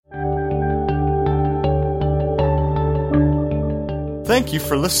Thank you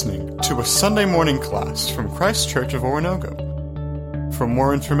for listening to a Sunday morning class from Christ Church of Oronogo. For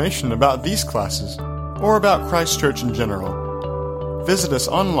more information about these classes, or about Christ Church in general, visit us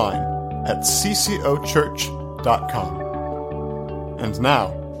online at ccochurch.com. And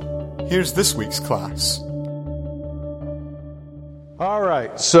now, here's this week's class. All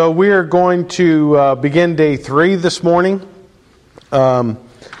right, so we are going to begin day 3 this morning.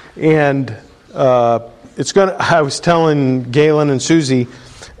 I was telling Galen and Susie,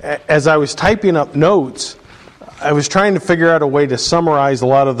 as I was typing up notes, I was trying to figure out a way to summarize a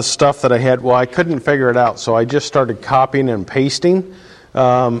lot of the stuff that I had. Well, I couldn't figure it out, so I just started copying and pasting.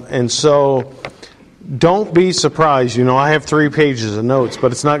 And so don't be surprised. You know, I have 3 pages of notes,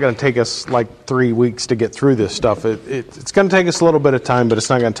 but it's not going to take us like 3 weeks to get through this stuff. It's going to take us a little bit of time, but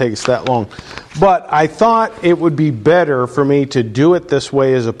it's not going to take us that long. But I thought it would be better for me to do it this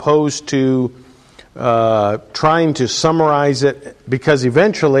way as opposed to trying to summarize it, because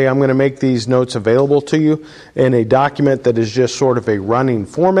eventually I'm going to make these notes available to you in a document that is just sort of a running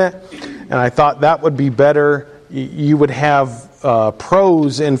format. And I thought that would be better. You would have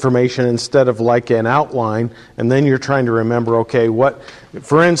prose information instead of like an outline, and then you're trying to remember, okay,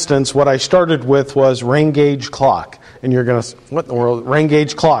 for instance, what I started with was rain gauge clock, and you're going to, what in the world, rain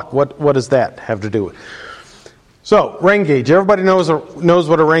gauge clock, what does that have to do with? So, rain gauge, everybody knows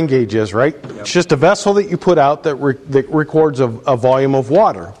what a rain gauge is, right? Yep. It's just a vessel that you put out that records a volume of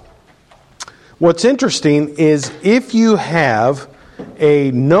water. What's interesting is if you have a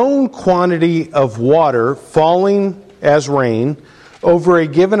known quantity of water falling as rain over a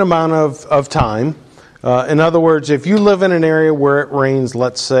given amount of time. In other words, if you live in an area where it rains,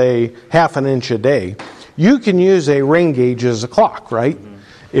 let's say, half an inch a day, you can use a rain gauge as a clock, right? Mm-hmm.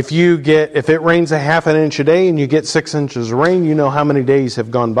 If it rains a half an inch a day and you get 6 inches of rain, you know how many days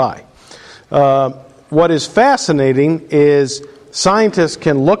have gone by. What is fascinating is scientists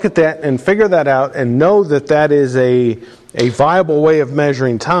can look at that and figure that out and know that that is a viable way of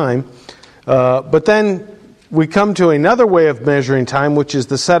measuring time. But then we come to another way of measuring time, which is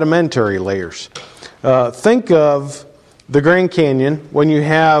the sedimentary layers. Think of the Grand Canyon when you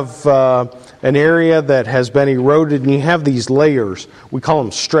have an area that has been eroded and you have these layers. We call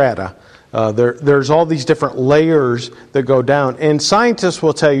them strata. There's all these different layers that go down. And scientists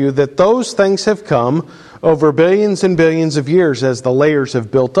will tell you that those things have come over billions and billions of years as the layers have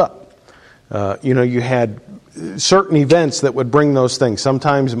built up. You had certain events that would bring those things.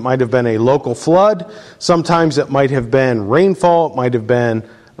 Sometimes it might have been a local flood. Sometimes it might have been rainfall. It might have been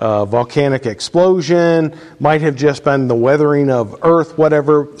volcanic explosion. Might have just been the weathering of earth,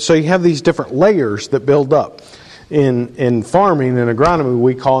 whatever. So you have these different layers that build up. In farming and agronomy,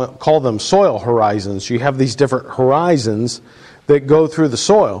 we call them soil horizons. You have these different horizons that go through the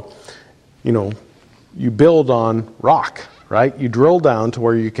soil. You know, you build on rock, right? You drill down to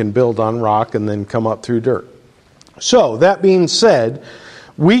where you can build on rock and then come up through dirt. So, that being said,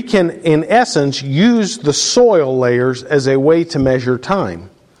 we can, in essence, use the soil layers as a way to measure time.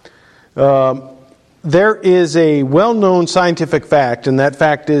 There is a well-known scientific fact, and that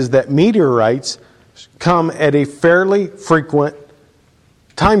fact is that meteorites come at a fairly frequent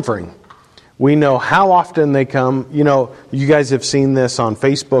time frame. We know how often they come. You know, you guys have seen this on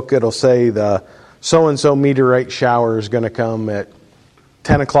Facebook. It'll say the so-and-so meteorite shower is going to come at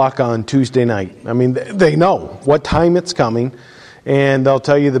 10 o'clock on Tuesday night. I mean, they know what time it's coming, and they'll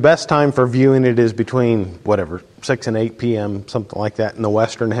tell you the best time for viewing it is between, 6 and 8 p.m., something like that in the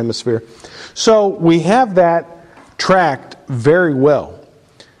Western Hemisphere. So we have that tracked very well.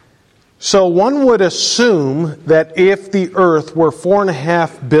 So one would assume that if the Earth were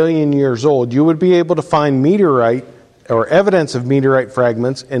 4.5 billion years old, you would be able to find meteorite or evidence of meteorite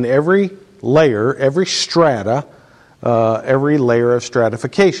fragments in every layer, every strata, every layer of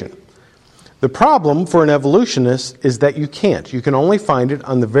stratification. The problem for an evolutionist is that you can't. You can only find it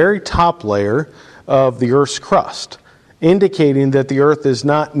on the very top layer of the Earth's crust, indicating that the Earth is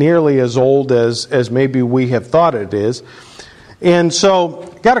not nearly as old as maybe we have thought it is. And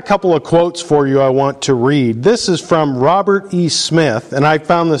so, got a couple of quotes for you I want to read. This is from Robert E. Smith, and I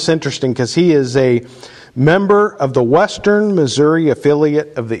found this interesting because he is a member of the Western Missouri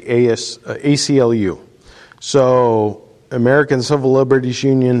affiliate of the ACLU. So, American Civil Liberties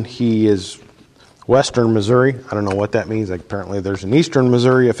Union, he is Western Missouri. I don't know what that means. Apparently there's an Eastern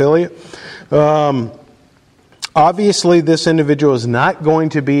Missouri affiliate. Obviously, this individual is not going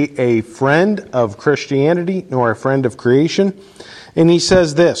to be a friend of Christianity nor a friend of creation. And he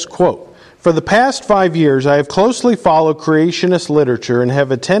says this, quote, "For the past 5 years, I have closely followed creationist literature and have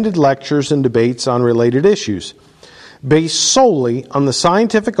attended lectures and debates on related issues. Based solely on the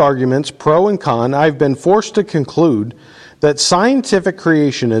scientific arguments, pro and con, I have been forced to conclude that scientific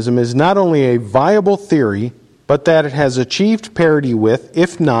creationism is not only a viable theory, but that it has achieved parity with,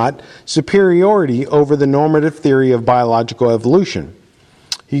 if not superiority over the normative theory of biological evolution.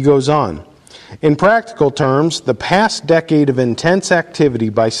 He goes on. In practical terms, the past decade of intense activity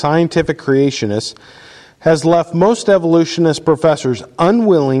by scientific creationists has left most evolutionist professors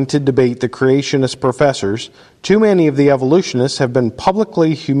unwilling to debate the creationist professors. Too many of the evolutionists have been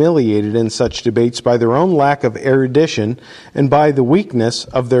publicly humiliated in such debates by their own lack of erudition and by the weakness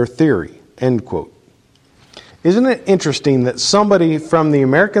of their theory." End quote. Isn't it interesting that somebody from the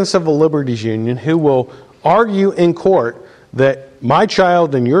American Civil Liberties Union who will argue in court that my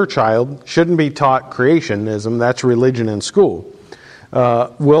child and your child shouldn't be taught creationism, that's religion in school,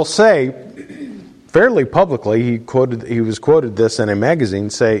 will say fairly publicly, he was quoted this in a magazine,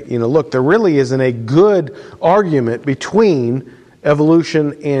 say, look, there really isn't a good argument between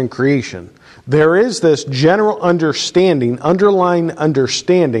evolution and creation. There is this general understanding, underlying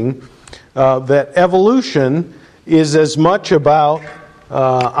understanding, that evolution is as much about,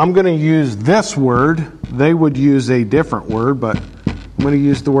 I'm going to use this word, they would use a different word, but I'm going to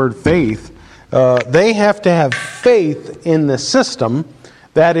use the word faith. They have to have faith in the system,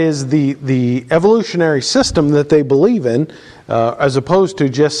 that is the evolutionary system that they believe in, as opposed to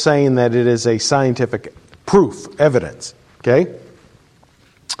just saying that it is a scientific proof, evidence. Okay?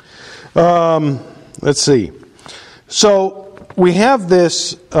 Let's see. So we have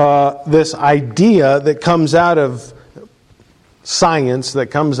this idea that comes out of science, that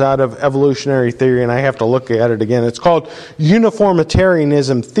comes out of evolutionary theory, and I have to look at it again. It's called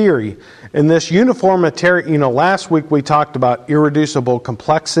uniformitarianism theory. And this uniformitarian, last week we talked about irreducible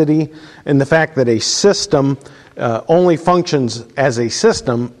complexity and the fact that a system only functions as a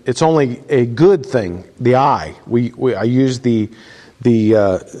system. It's only a good thing. The eye. I use the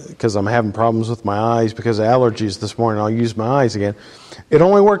because I'm having problems with my eyes because of allergies this morning. I'll use my eyes again. It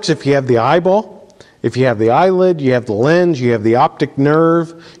only works if you have the eyeball. If you have the eyelid, you have the lens, you have the optic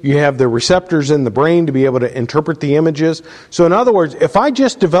nerve, you have the receptors in the brain to be able to interpret the images. So in other words, if I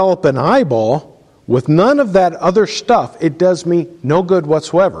just develop an eyeball with none of that other stuff, it does me no good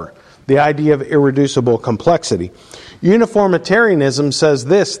whatsoever. The idea of irreducible complexity. Uniformitarianism says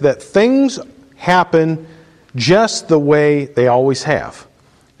this, that things happen just the way they always have.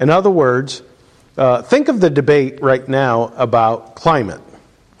 In other words, think of the debate right now about climate.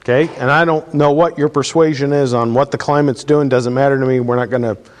 Okay, and I don't know what your persuasion is on what the climate's doing. Doesn't matter to me. We're not going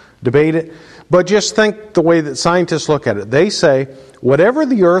to debate it. But just think the way that scientists look at it. They say whatever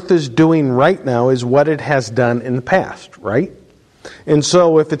the Earth is doing right now is what it has done in the past, right? And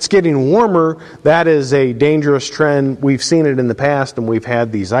so if it's getting warmer, that is a dangerous trend. We've seen it in the past, and we've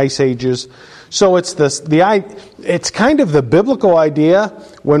had these ice ages. So it's kind of the biblical idea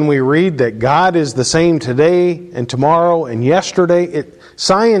when we read that God is the same today and tomorrow and yesterday.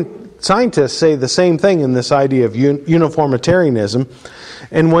 Scientists say the same thing in this idea of uniformitarianism.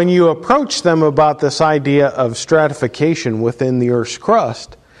 And when you approach them about this idea of stratification within the Earth's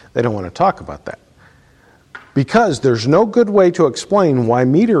crust, they don't want to talk about that. Because there's no good way to explain why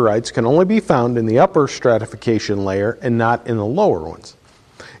meteorites can only be found in the upper stratification layer and not in the lower ones.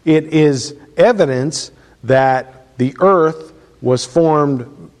 It is evidence that the Earth was formed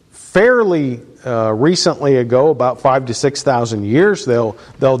fairly recently ago, about 5,000 to 6,000 years.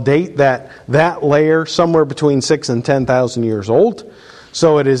 They'll date that layer somewhere between 6,000 and 10,000 years old.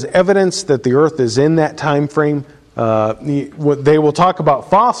 So it is evidence that the Earth is in that time frame. They will talk about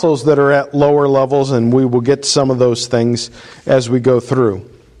fossils that are at lower levels, and we will get to some of those things as we go through.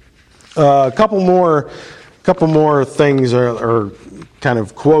 A couple more things are kind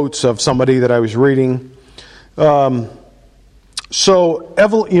of quotes of somebody that I was reading. We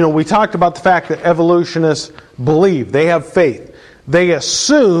talked about the fact that evolutionists believe, they have faith. They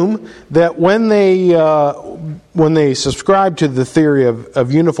assume that when they subscribe to the theory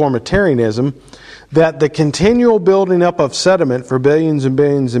of uniformitarianism, that the continual building up of sediment for billions and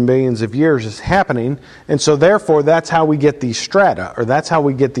billions and billions of years is happening, and so therefore that's how we get these strata, or that's how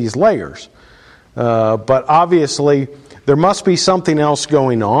we get these layers. But obviously, there must be something else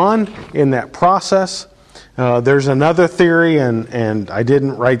going on in that process. There's another theory, and I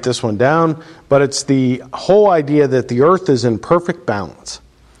didn't write this one down, but it's the whole idea that the Earth is in perfect balance.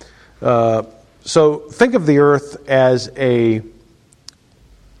 So think of the Earth as a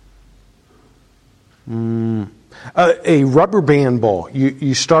rubber band ball. Have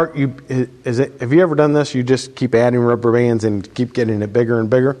you ever done this? You just keep adding rubber bands and keep getting it bigger and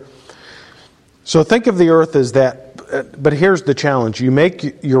bigger. So think of the Earth as that. But here's the challenge.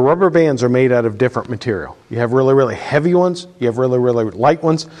 Your rubber bands are made out of different material. You have really, really heavy ones. You have really, really light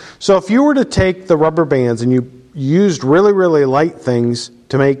ones. So if you were to take the rubber bands and you used really, really light things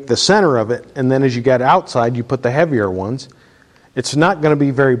to make the center of it, and then as you got outside, you put the heavier ones, it's not going to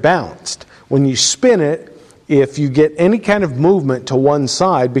be very balanced. When you spin it, if you get any kind of movement to one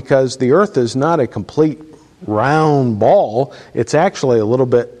side, because the earth is not a complete round ball, it's actually a little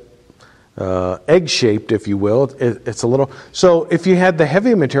bit egg-shaped, if you will. It's a little. So if you had the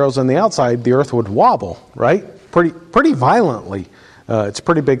heavy materials on the outside, the earth would wobble, right? Pretty violently. It's a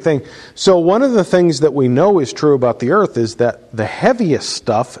pretty big thing. So one of the things that we know is true about the earth is that the heaviest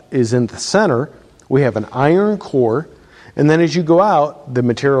stuff is in the center. We have an iron core, and then as you go out, the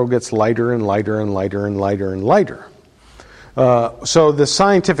material gets lighter and lighter and lighter and lighter and lighter. So the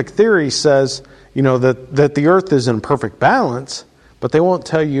scientific theory says, that the earth is in perfect balance, but they won't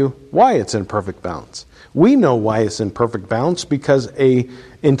tell you why it's in perfect balance. We know why it's in perfect balance because a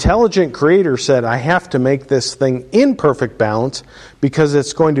intelligent creator said, I have to make this thing in perfect balance because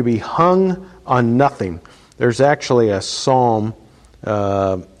it's going to be hung on nothing. There's actually a psalm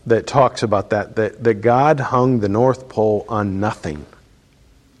that talks about that God hung the North Pole on nothing.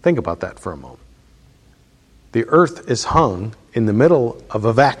 Think about that for a moment. The earth is hung in the middle of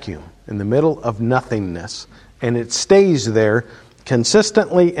a vacuum, in the middle of nothingness, and it stays there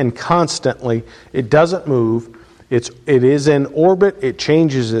consistently and constantly. It doesn't move. It is in orbit. It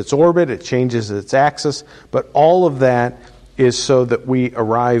changes its orbit. It changes its axis. But all of that is so that we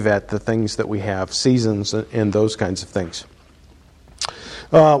arrive at the things that we have, seasons and those kinds of things.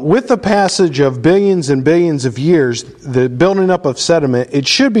 With the passage of billions and billions of years, the building up of sediment, it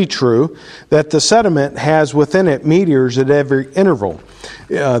should be true that the sediment has within it meteors at every interval.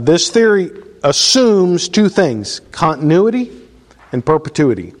 This theory assumes two things: continuity and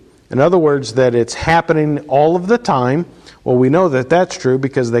perpetuity. In other words, that it's happening all of the time. Well, we know that that's true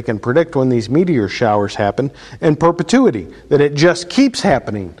because they can predict when these meteor showers happen. And perpetuity, that it just keeps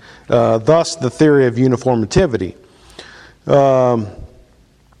happening. Thus, the theory of uniformity.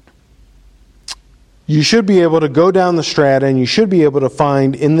 You should be able to go down the strata and you should be able to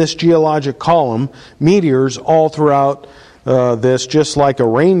find in this geologic column meteors all throughout this, just like a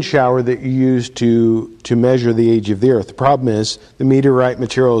rain shower that you use to measure the age of the earth. The problem is the meteorite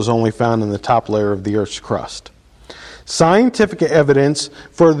material is only found in the top layer of the earth's crust. Scientific evidence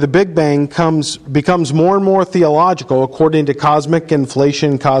for the Big Bang becomes more and more theological according to cosmic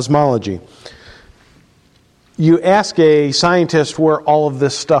inflation cosmology. You ask a scientist where all of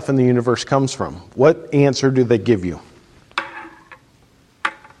this stuff in the universe comes from. What answer do they give you?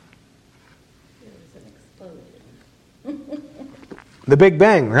 The Big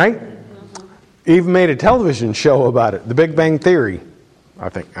Bang, right? Even made a television show about it. The Big Bang Theory, I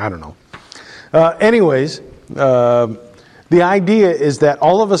think. I don't know. Anyways, the idea is that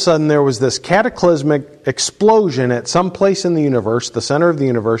all of a sudden there was this cataclysmic explosion at some place in the universe, the center of the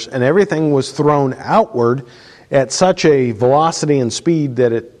universe, and everything was thrown outward at such a velocity and speed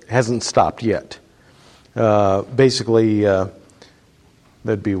that it hasn't stopped yet. Basically,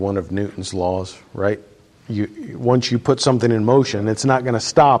 that'd be one of Newton's laws, right? Once you put something in motion, it's not going to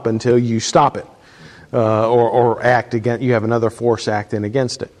stop until you stop it or act against. You have another force acting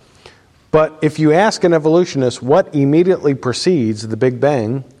against it. But if you ask an evolutionist what immediately precedes the Big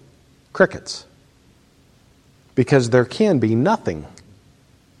Bang, crickets. Because there can be nothing.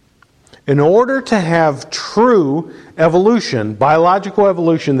 In order to have true evolution, biological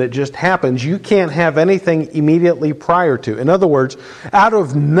evolution that just happens, you can't have anything immediately prior to. In other words, out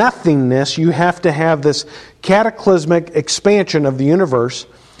of nothingness, you have to have this cataclysmic expansion of the universe.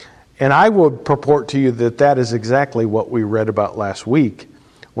 And I would purport to you that that is exactly what we read about last week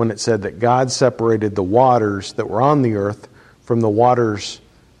when it said that God separated the waters that were on the earth from the waters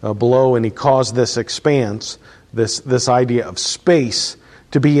below, and He caused this expanse, this idea of space,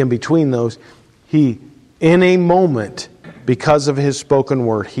 to be in between those. He, in a moment, because of His spoken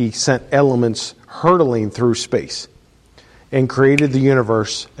word, He sent elements hurtling through space and created the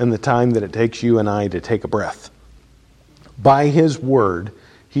universe in the time that it takes you and I to take a breath. By His word,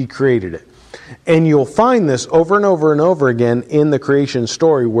 He created it. And you'll find this over and over and over again in the creation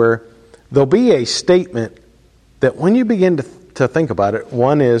story, where there'll be a statement that when you begin to think about it,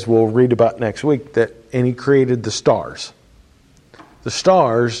 one is, we'll read about next week, and He created the stars. The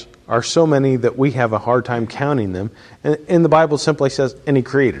stars are so many that we have a hard time counting them. And the Bible simply says, and He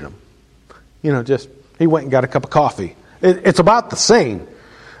created them. He went and got a cup of coffee. It's about the same.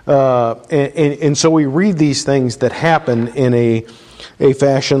 And so we read these things that happen in a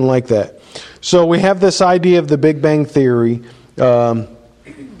fashion like that. So we have this idea of the Big Bang Theory.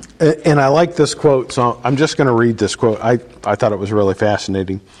 And I like this quote, so I'm just going to read this quote. I thought it was really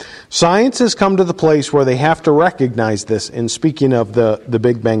fascinating. Science has come to the place where they have to recognize this in speaking of the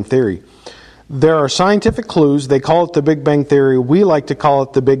Big Bang Theory. There are scientific clues. They call it the Big Bang Theory. We like to call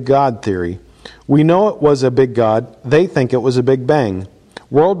it the Big God Theory. We know it was a big God. They think it was a Big Bang.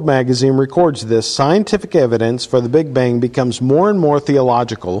 World Magazine records this. Scientific evidence for the Big Bang becomes more and more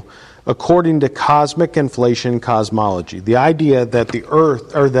theological according to cosmic inflation cosmology. The idea that the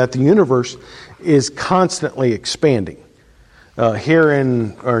Earth, or that the universe, is constantly expanding.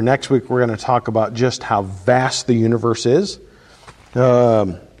 Next week we're going to talk about just how vast the universe is.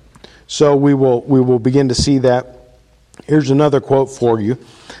 So we will begin to see that. Here's another quote for you.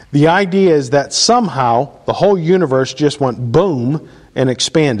 The idea is that somehow the whole universe just went boom and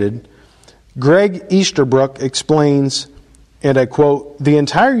expanded. Greg Easterbrook explains, and I quote, "The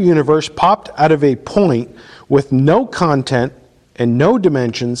entire universe popped out of a point with no content and no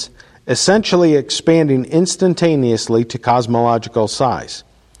dimensions, essentially expanding instantaneously to cosmological size.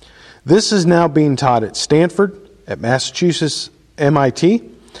 This is now being taught at Stanford, at Massachusetts, MIT,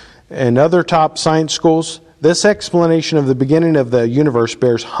 and other top science schools. This explanation of the beginning of the universe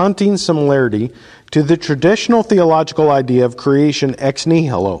bears haunting similarity to the traditional theological idea of creation ex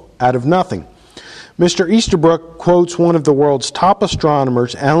nihilo, out of nothing." Mr. Easterbrook quotes one of the world's top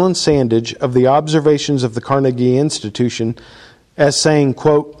astronomers, Alan Sandage, of the observations of the Carnegie Institution, as saying,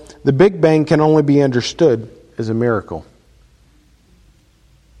 quote, "The Big Bang can only be understood as a miracle."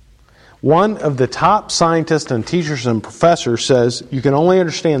 One of the top scientists and teachers and professors says you can only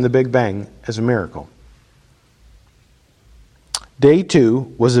understand the Big Bang as a miracle. Day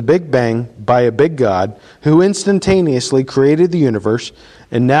 2 was a Big Bang by a big God who instantaneously created the universe,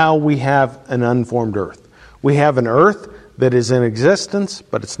 and now we have an unformed earth. We have an earth that is in existence,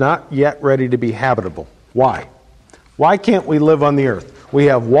 but it's not yet ready to be habitable. Why? Why can't we live on the earth? We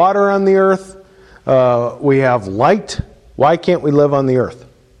have water on the earth. We have light. Why can't we live on the earth?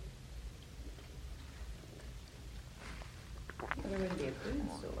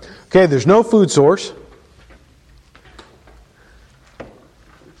 Okay, there's no food source.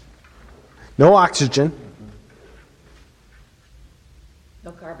 No oxygen.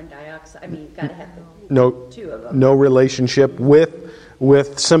 No carbon dioxide. I mean, you've got to have two of them. No relationship with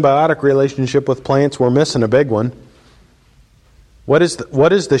symbiotic relationship with plants. We're missing a big one. What is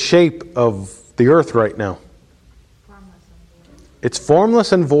the shape of the earth right now? Formless and void. It's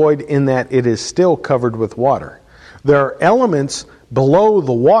formless and void in that it is still covered with water. There are elements below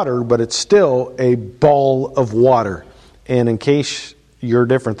the water, but it's still a ball of water. And in case you're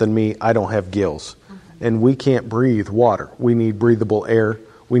different than me, I don't have gills. And we can't breathe water. We need breathable air.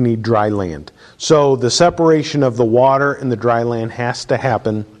 We need dry land. So the separation of the water and the dry land has to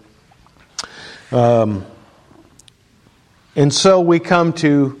happen. And so we come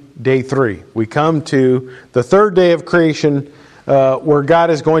to day 3. We come to the third day of creation, where God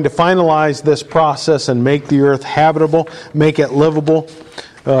is going to finalize this process and make the earth habitable, make it livable.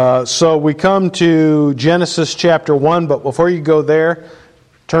 So we come to Genesis chapter 1, but before you go there,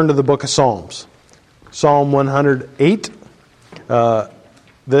 turn to the book of Psalms. Psalm 108.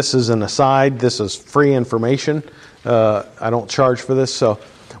 This is an aside. This is free information. I don't charge for this. So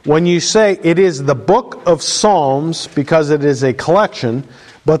when you say it is the book of Psalms, because it is a collection,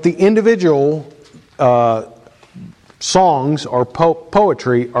 but the individual songs or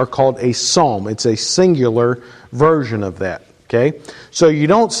poetry are called a psalm. It's a singular version of that. Okay? So you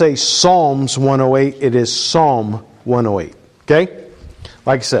don't say Psalms 108, it is Psalm 108. Okay?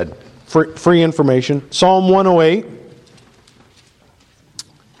 Like I said, free information. Psalm 108.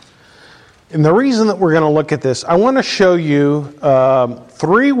 And the reason that we're going to look at this, I want to show you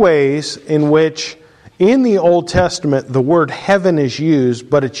 3 ways in which in the Old Testament the word heaven is used,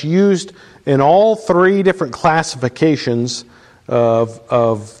 but it's used in all 3 different classifications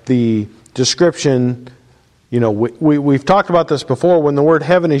of the description. You know, we've talked about this before. When the word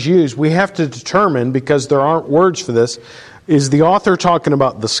heaven is used, we have to determine, because there aren't words for this, is the author talking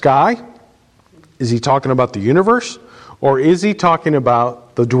about the sky? Is he talking about the universe? Or is he talking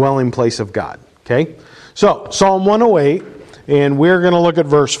about the dwelling place of God? Okay? So, Psalm 108, and we're going to look at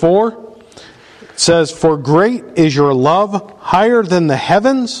verse 4. It says, "For great is your love, higher than the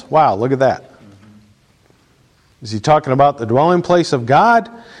heavens." Wow, look at that. Is he talking about the dwelling place of God?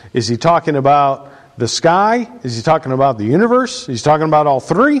 Is he talking about the sky? Is he talking about the universe? He's talking about all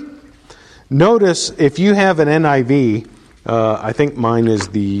 3. Notice, if you have an NIV, I think mine is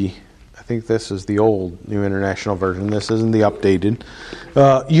I think this is the old New International Version. This isn't the updated.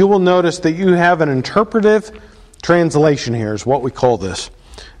 You will notice that you have an interpretive translation here, is what we call this.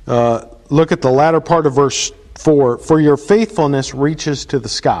 Look at the latter part of verse 4. "For your faithfulness reaches to the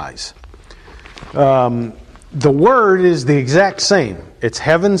skies." The word is the exact same. It's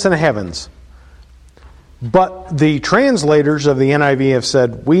heavens and heavens. But the translators of the NIV have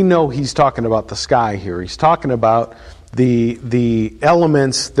said, we know he's talking about the sky here. He's talking about the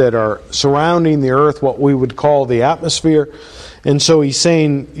elements that are surrounding the earth, what we would call the atmosphere. And so he's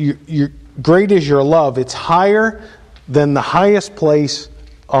saying, great is your love. It's higher than the highest place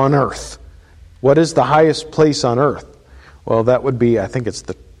on earth. What is the highest place on earth? Well, that would be, I think it's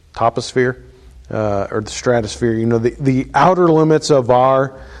the toposphere or the stratosphere. You know, the outer limits of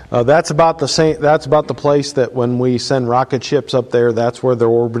our... that's about the same. That's about the place that when we send rocket ships up there, that's where they're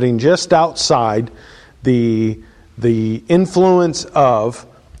orbiting, just outside the influence of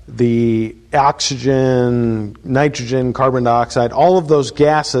the oxygen, nitrogen, carbon dioxide, all of those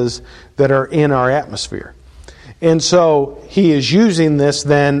gases that are in our atmosphere. And so he is using this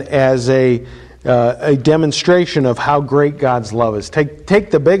then as a demonstration of how great God's love is.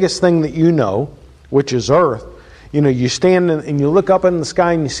 Take the biggest thing that you know, which is Earth. You know, you stand and you look up in the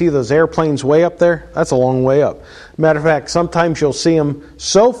sky and you see those airplanes way up there. That's a long way up. Matter of fact, sometimes you'll see them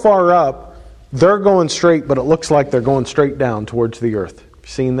so far up, they're going straight, but it looks like they're going straight down towards the earth. Have you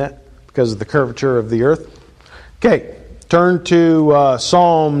seen that? Because of the curvature of the earth. Okay, turn to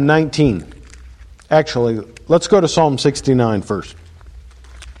Psalm 19. Actually, let's go to Psalm 69 first.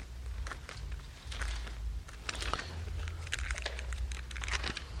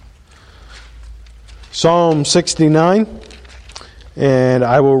 Psalm 69, and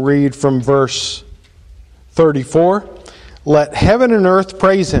I will read from verse 34. Let heaven and earth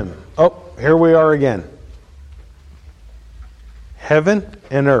praise him. Oh, here we are again. Heaven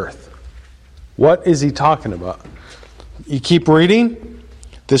and earth. What is he talking about? You keep reading.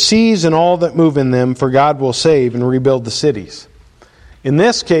 The seas and all that move in them, for God will save and rebuild the cities. In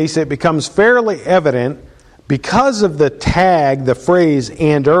this case, it becomes fairly evident because of the tag, the phrase,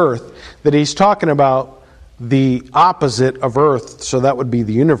 and earth, that he's talking about the opposite of earth, so that would be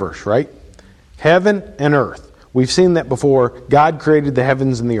the universe, right? Heaven and earth. We've seen that before. God created the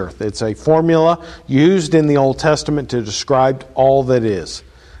heavens and the earth. It's a formula used in the Old Testament to describe all that is.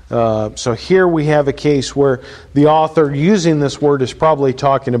 So here we have a case where the author using this word is probably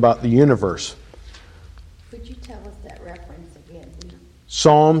talking about the universe. Could you tell us that reference again?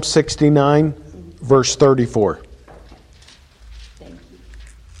 Psalm 69, verse 34. Thank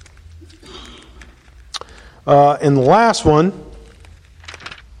you. And the last one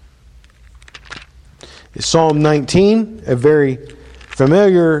is Psalm 19, a very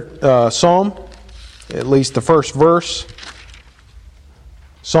familiar psalm, at least the first verse.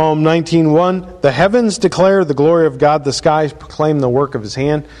 Psalm 19:1, the heavens declare the glory of God, the skies proclaim the work of his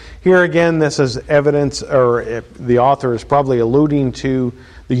hand. Here again, this is evidence, or the author is probably alluding to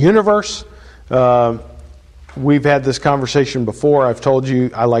the universe. We've had this conversation before. I've told you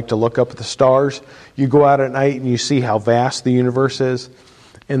I like to look up at the stars. You go out at night and you see how vast the universe is.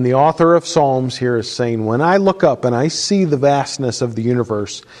 And the author of Psalms here is saying, when I look up and I see the vastness of the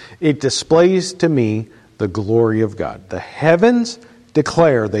universe, it displays to me the glory of God. The heavens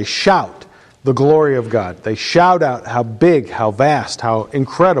declare, they shout the glory of God. They shout out how big, how vast, how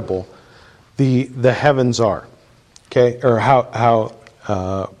incredible the heavens are. Okay, or how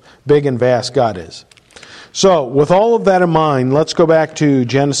big and vast God is. So, with all of that in mind, let's go back to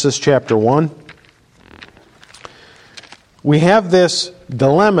Genesis chapter 1. We have this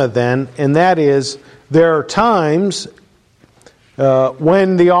dilemma then, and that is, there are times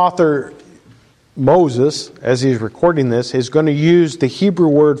when the author, Moses, as he's recording this, is going to use the Hebrew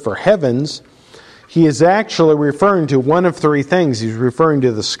word for heavens. He is actually referring to one of three things. He's referring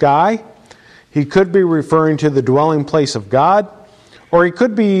to the sky, he could be referring to the dwelling place of God, or he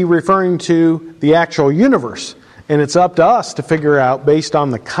could be referring to the actual universe. And it's up to us to figure out, based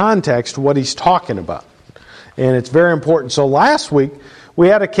on the context, what he's talking about. And it's very important. So last week, we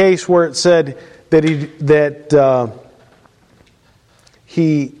had a case where it said that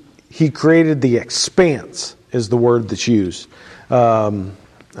he created the expanse, is the word that's used. And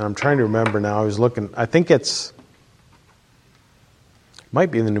I'm trying to remember now. I was looking. I think it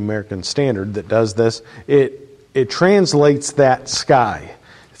might be the New American Standard that does this. It translates that sky.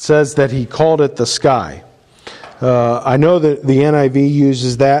 It says that he called it the sky. I know that the NIV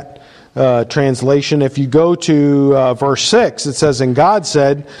uses that translation. If you go to verse 6, it says, and God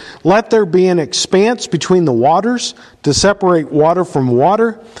said, let there be an expanse between the waters to separate water from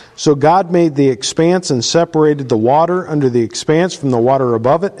water. So God made the expanse and separated the water under the expanse from the water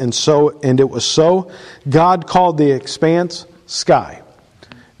above it, and it was so. God called the expanse sky.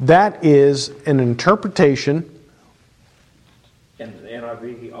 That is an interpretation. In the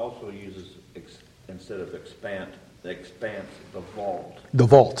NIV, he also uses, instead of expanse, the vault. The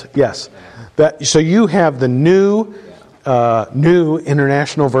vault, yes. So you have the New New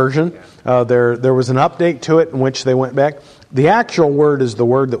International Version. There was an update to it in which they went back. The actual word is the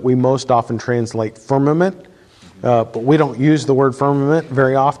word that we most often translate firmament, but we don't use the word firmament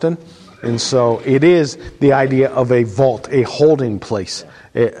very often. And so it is the idea of a vault, a holding place,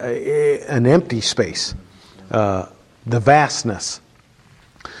 an empty space, the vastness.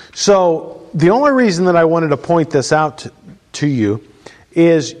 So the only reason that I wanted to point this out to you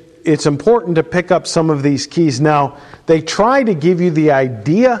is it's important to pick up some of these keys. Now, they try to give you the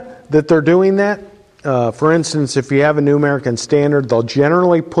idea that they're doing that. For instance, if you have a New American Standard, they'll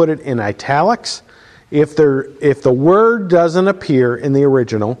generally put it in italics. If the word doesn't appear in the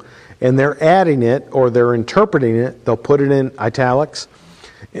original and they're adding it or they're interpreting it, they'll put it in italics.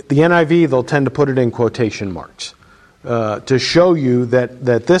 The NIV, they'll tend to put it in quotation marks to show you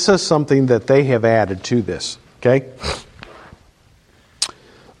that this is something that they have added to this.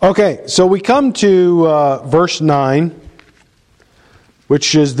 Okay, so we come to verse 9,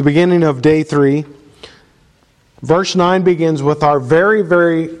 which is the beginning of day 3. Verse 9 begins with our very,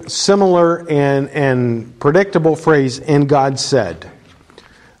 very similar and predictable phrase, "and God said."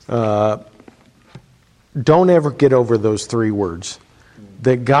 Don't ever get over those 3 words.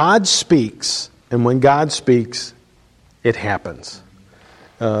 That God speaks, and when God speaks, it happens.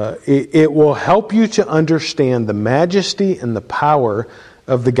 It will help you to understand the majesty and the power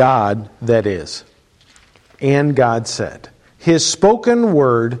of the God that is. And God said. His spoken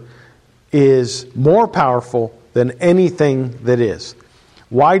word is more powerful than anything that is.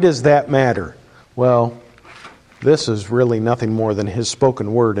 Why does that matter? Well, this is really nothing more than His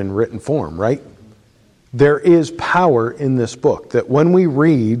spoken word in written form, right? There is power in this book that when we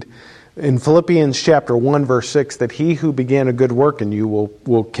read in Philippians chapter 1 verse 6 that He who began a good work in you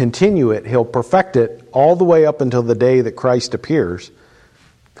will continue it, He'll perfect it all the way up until the day that Christ appears.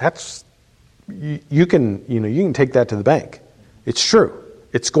 That's you can take that to the bank. It's true.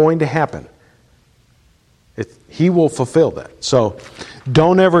 It's going to happen. He will fulfill that. So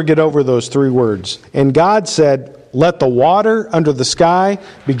don't ever get over those 3 words. And God said, "Let the water under the sky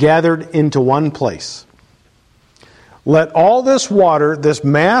be gathered into one place." Let all this water, this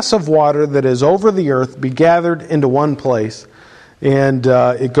mass of water that is over the earth, be gathered into one place. And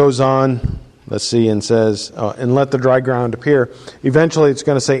it goes on, let's see, and says, "and let the dry ground appear." Eventually it's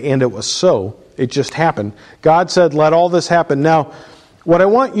going to say, "and it was so." It just happened. God said, "Let all this happen." Now, what I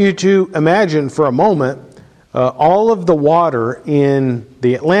want you to imagine for a moment, all of the water in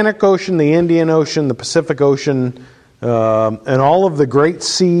the Atlantic Ocean, the Indian Ocean, the Pacific Ocean, and all of the great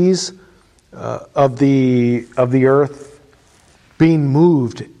seas of the earth being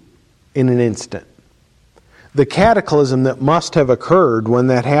moved in an instant. The cataclysm that must have occurred when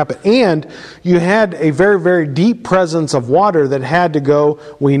that happened. And you had a very, very deep presence of water that had to go.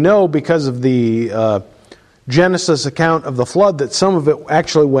 We know because of the Genesis account of the flood that some of it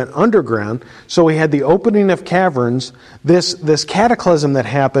actually went underground. So we had the opening of caverns, this cataclysm that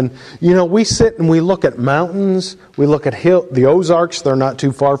happened. You know, we sit and we look at mountains, we look at the Ozarks, they're not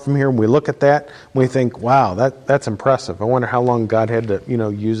too far from here, and we look at that and we think, wow, that's impressive. I wonder how long God had to,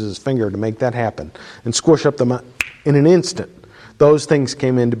 use His finger to make that happen and squish up the mountain. In an instant, those things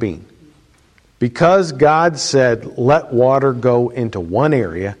came into being. Because God said, let water go into one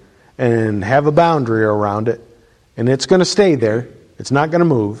area and have a boundary around it, and it's going to stay there. It's not going to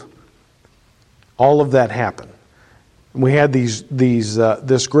move. All of that happened. We had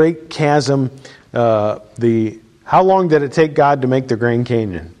this great chasm. How long did it take God to make the Grand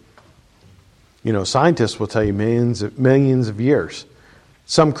Canyon? Scientists will tell you millions of years.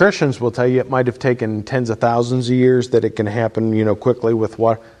 Some Christians will tell you it might have taken tens of thousands of years that it can happen, quickly with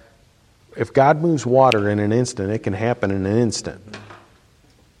water. If God moves water in an instant, it can happen in an instant.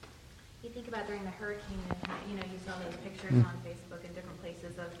 During the hurricane, you saw those pictures on Facebook and different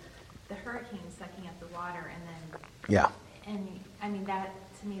places of the hurricane sucking up the water, and then that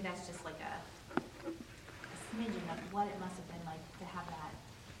to me that's just like a smidgen of what it must have been like to have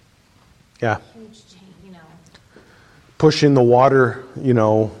that huge change, pushing the water,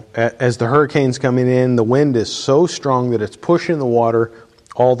 as the hurricane's coming in, the wind is so strong that it's pushing the water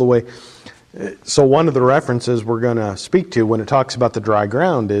all the way. So one of the references we're going to speak to when it talks about the dry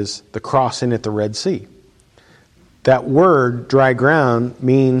ground is the crossing at the Red Sea. That word, dry ground,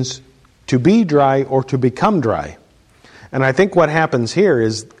 means to be dry or to become dry. And I think what happens here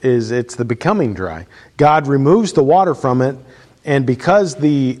is it's the becoming dry. God removes the water from it, and because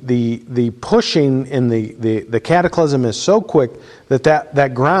the pushing and the cataclysm is so quick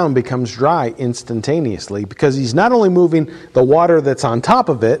that ground becomes dry instantaneously, because He's not only moving the water that's on top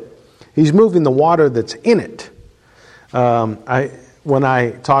of it, He's moving the water that's in it. when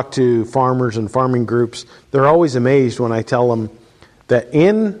I talk to farmers and farming groups, they're always amazed when I tell them that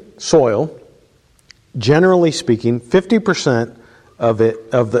in soil, generally speaking, 50% of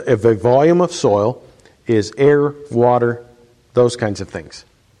the volume of soil is air, water, those kinds of things.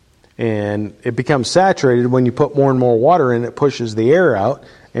 And it becomes saturated when you put more and more water in. It pushes the air out,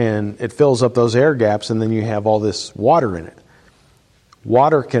 and it fills up those air gaps, and then you have all this water in it.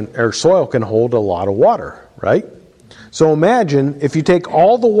 Soil can hold a lot of water, right? So imagine if you take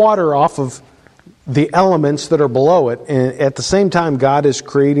all the water off of the elements that are below it, and at the same time God is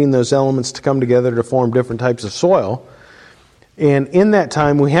creating those elements to come together to form different types of soil. And in that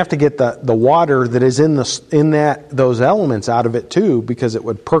time, we have to get the water that is in those elements out of it too, because it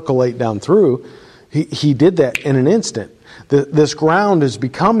would percolate down through. He did that in an instant. This ground is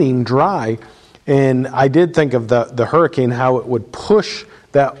becoming dry, and I did think of the hurricane, how it would push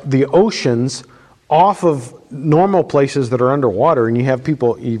the oceans off of normal places that are underwater. And you have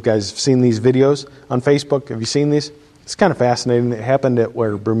people, you guys have seen these videos on Facebook. Have you seen these? It's kind of fascinating. It happened at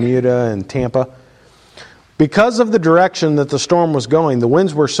Bermuda and Tampa. Because of the direction that the storm was going, the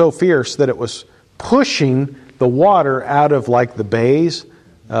winds were so fierce that it was pushing the water out of like the bays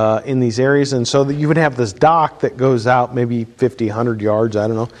in these areas. And so that you would have this dock that goes out maybe 50, 100 yards, I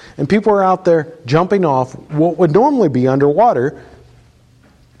don't know. And people are out there jumping off what would normally be underwater.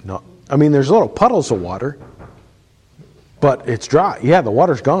 No, I mean, there's little puddles of water, but it's dry. Yeah, the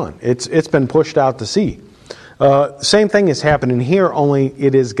water's gone. It's been pushed out to sea. Same thing is happening here, only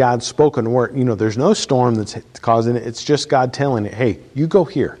it is God's spoken word. There's no storm that's causing it. It's just God telling it, hey, you go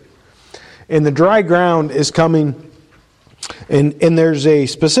here. And the dry ground is coming. And there's a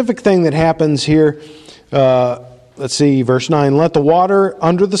specific thing that happens here. Let's see, verse 9. Let the water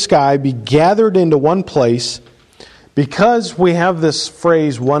under the sky be gathered into one place. Because we have this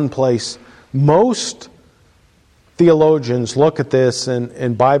phrase, one place, most theologians look at this,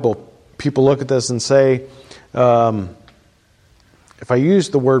 and Bible people look at this and say, if I use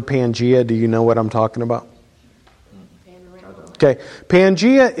the word Pangea, do you know what I'm talking about? Okay.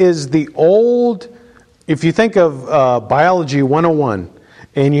 Pangea is the old, if you think of Biology 101,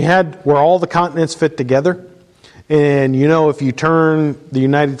 and you had where all the continents fit together, and if you turn the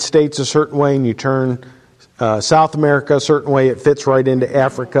United States a certain way and you turn South America a certain way, it fits right into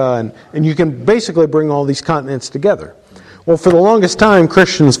Africa, and you can basically bring all these continents together. Well, for the longest time,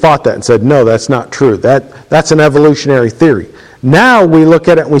 Christians fought that and said, no, that's not true. That's an evolutionary theory. Now we look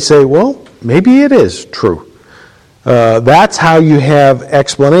at it and we say, well, maybe it is true. That's how you have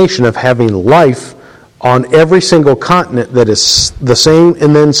explanation of having life on every single continent that is the same,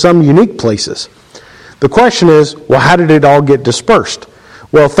 and then some unique places. The question is, well, how did it all get dispersed?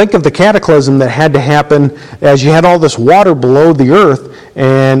 Well, think of the cataclysm that had to happen as you had all this water below the earth,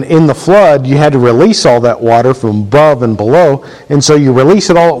 and in the flood, you had to release all that water from above and below, and so you release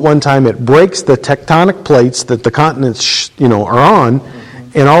it all at one time. It breaks the tectonic plates that the continents, are on,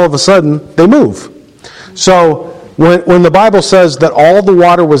 and all of a sudden, they move. So when the Bible says that all the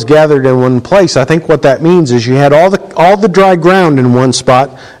water was gathered in one place, I think what that means is you had all the dry ground in one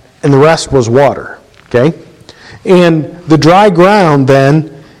spot, and the rest was water. Okay? And the dry ground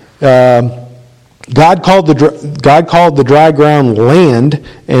then, God called the dry ground land,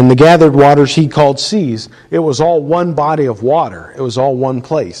 and the gathered waters He called seas. It was all one body of water. It was all one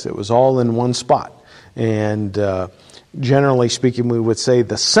place. It was all in one spot. And generally speaking, we would say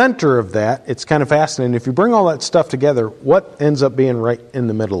the center of that, it's kind of fascinating. If you bring all that stuff together, what ends up being right in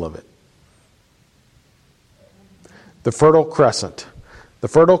the middle of it? The Fertile Crescent. The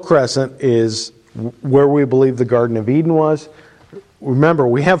Fertile Crescent is where we believe the Garden of Eden was. Remember,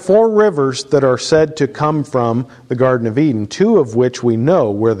 we have 4 rivers that are said to come from the Garden of Eden, 2 of which we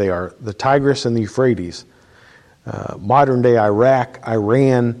know where they are, the Tigris and the Euphrates. Modern-day Iraq,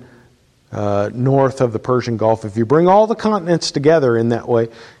 Iran, north of the Persian Gulf. If you bring all the continents together in that way,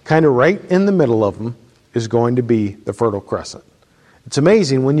 kind of right in the middle of them is going to be the Fertile Crescent. It's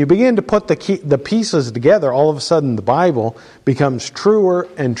amazing. When you begin to put the pieces together, all of a sudden the Bible becomes truer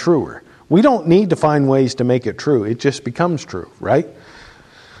and truer. We don't need to find ways to make it true. It just becomes true, right?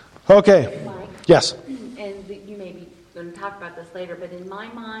 Okay. Mike, yes? And you may be going to talk about this later, but in my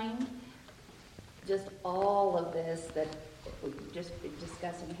mind, just all of this that we've just been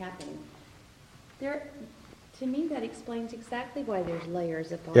discussing happening, to me that explains exactly why there's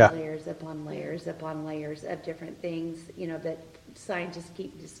layers upon layers upon layers upon layers of different things, that scientists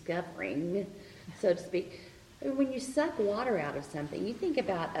keep discovering, so to speak. When you suck water out of something, you think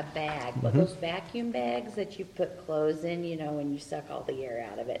about a bag, those vacuum bags that you put clothes in, and you suck all the air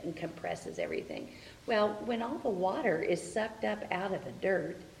out of it and compresses everything. Well, when all the water is sucked up out of the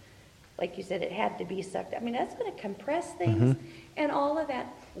dirt, like you said, it had to be sucked. I mean, that's going to compress things. And all of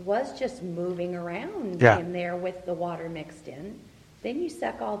that was just moving around in there with the water mixed in. Then you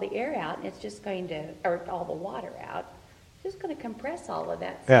suck all the air out, and it's just going to, or all the water out. It's just going to compress all of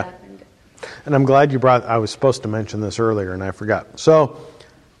that stuff. And I'm glad you brought, I was supposed to mention this earlier, and I forgot. So,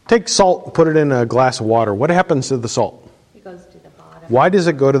 take salt and put it in a glass of water. What happens to the salt? It goes to the bottom. Why does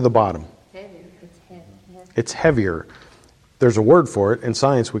it go to the bottom? It's heavy. It's heavier. There's a word for it. In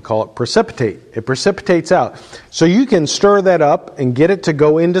science, we call it precipitate. It precipitates out. So you can stir that up and get it to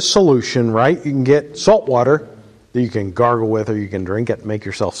go into solution, right? You can get salt water that you can gargle with, or you can drink it and make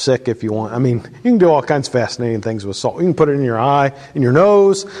yourself sick if you want. I mean, you can do all kinds of fascinating things with salt. You can put it in your eye, in your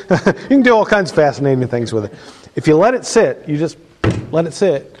nose. You can do all kinds of fascinating things with it. If you let it sit, you just let it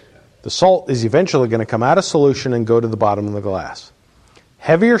sit, the salt is eventually going to come out of solution and go to the bottom of the glass.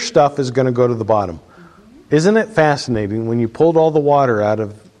 Heavier stuff is going to go to the bottom. Isn't it fascinating when you pulled all the water out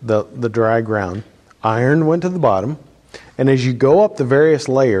of the dry ground, iron went to the bottom, and as you go up the various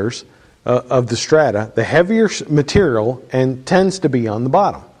layers of the strata, the heavier material tends to be on the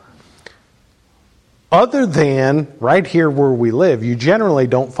bottom. Other than right here where we live, you generally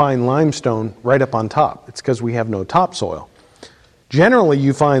don't find limestone right up on top. It's because we have no topsoil. Generally,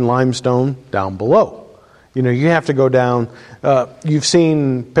 you find limestone down below. You know, you have to go down. You've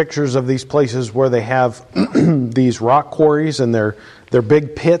seen pictures of these places where they have these rock quarries, and they're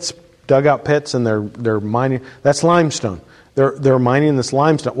big pits, dugout pits, and they're mining. That's limestone. They're mining this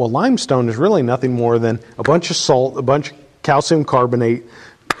limestone. Well, limestone is really nothing more than a bunch of salt, a bunch of calcium carbonate,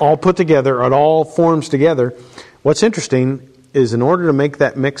 all put together. It all forms together. What's interesting is in order to make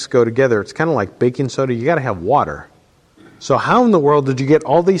that mix go together, it's kind of like baking soda. You got to have water. So how in the world did you get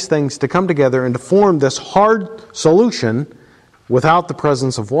all these things to come together and to form this hard solution without the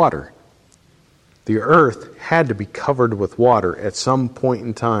presence of water? The earth had to be covered with water at some point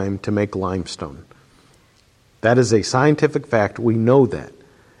in time to make limestone. That is a scientific fact. We know that.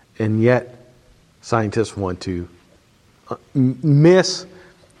 And yet, scientists want to misstate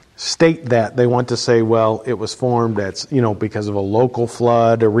that. They want to say, well, it was formed because of a local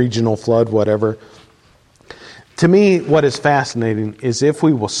flood, a regional flood, whatever. To me, what is fascinating is if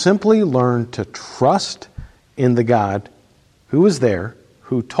we will simply learn to trust in the God who is there,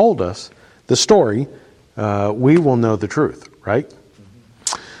 who told us the story, we will know the truth, right?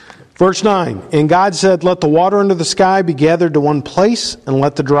 Verse 9, and God said, let the water under the sky be gathered to one place, and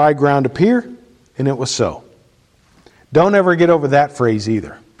let the dry ground appear, and it was so. Don't ever get over that phrase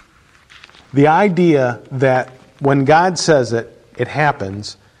either. The idea that when God says it, it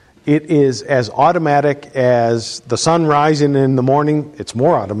happens. It is as automatic as the sun rising in the morning. It's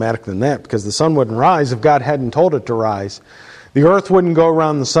more automatic than that, because the sun wouldn't rise if God hadn't told it to rise. The earth wouldn't go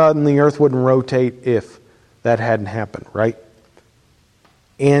around the sun, the earth wouldn't rotate if that hadn't happened, right?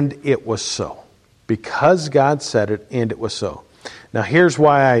 And it was so. Because God said it, and it was so. Now here's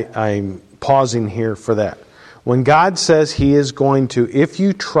why I'm pausing here for that. When God says He is going to, if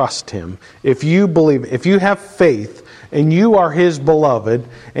you trust Him, if you believe, if you have faith, and you are His beloved,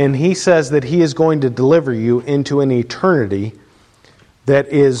 and He says that He is going to deliver you into an eternity that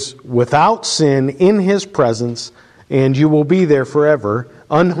is without sin in His presence, and you will be there forever,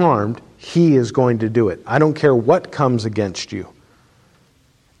 unharmed, He is going to do it. I don't care what comes against you.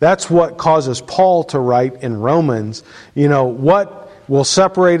 That's what causes Paul to write in Romans, what will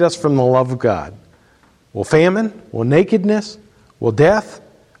separate us from the love of God? Will famine? Will nakedness? Will death?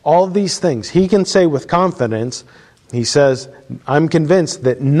 All of these things. He can say with confidence, he says, I'm convinced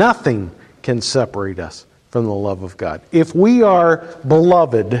that nothing can separate us from the love of God. If we are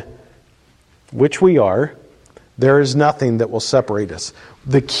beloved, which we are, there is nothing that will separate us.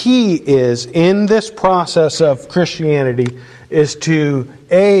 The key is, in this process of Christianity, is to,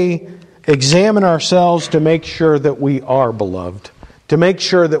 examine ourselves to make sure that we are beloved, to make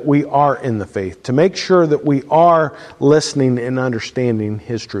sure that we are in the faith, to make sure that we are listening and understanding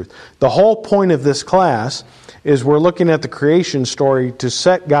His truth. The whole point of this class is we're looking at the creation story to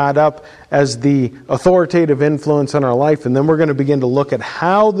set God up as the authoritative influence in our life, and then we're going to begin to look at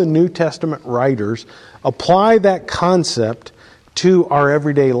how the New Testament writers apply that concept to our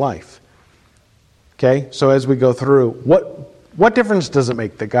everyday life. Okay, so as we go through, what difference does it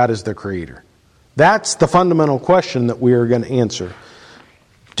make that God is the creator? That's the fundamental question that we are going to answer.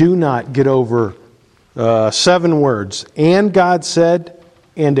 Do not get over 7 words. And God said,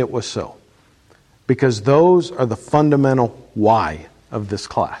 and it was so. Because those are the fundamental why of this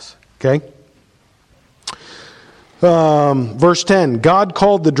class. Okay? Verse 10, God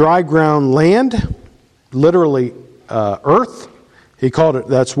called the dry ground land, literally earth. He called it,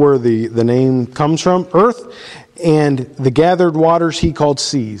 that's where the name comes from, earth. And the gathered waters He called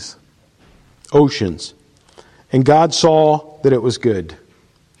seas. oceans. And God saw that it was good.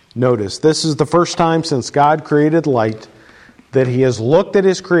 Notice, this is the first time since God created light that he has looked at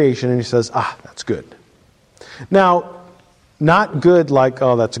his creation and he says, that's good. Now, not good like,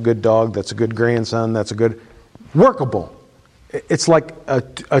 oh, that's a good dog, that's a good grandson, that's a good... Workable. It's like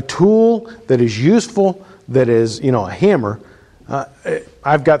a tool that is useful, that is, a hammer.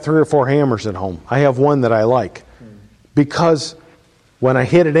 I've got 3 or 4 hammers at home. I have one that I like because when I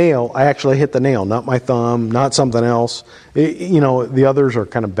hit a nail, I actually hit the nail, not my thumb, not something else. The others are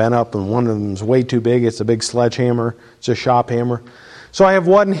kind of bent up, and one of them is way too big. It's a big sledgehammer. It's a shop hammer. So I have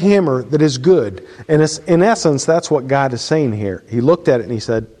one hammer that is good. And in essence, that's what God is saying here. He looked at it and he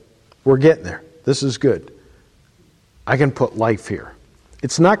said, we're getting there. This is good. I can put life here.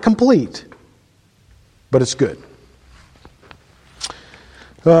 It's not complete, but it's good.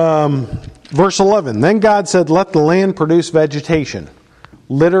 Verse 11, then God said, let the land produce vegetation.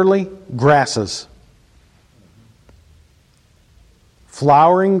 Literally, grasses.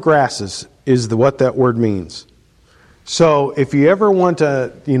 Flowering grasses is what that word means. So if you ever want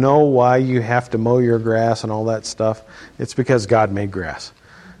to, why you have to mow your grass and all that stuff, it's because God made grass.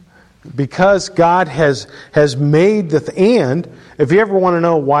 Because God has made and if you ever want to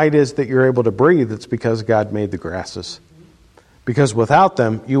know why it is that you're able to breathe, it's because God made the grasses. Because without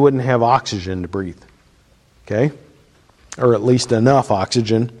them, you wouldn't have oxygen to breathe. Okay? Or at least enough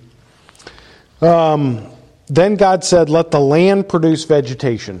oxygen. Then God said, let the land produce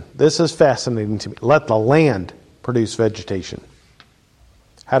vegetation. This is fascinating to me. Let the land produce vegetation.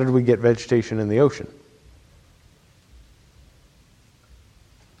 How did we get vegetation in the ocean?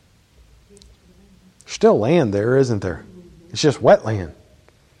 There's still land there, isn't there? It's just wetland.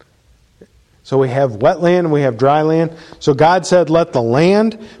 So we have wetland and we have dry land. So God said, let the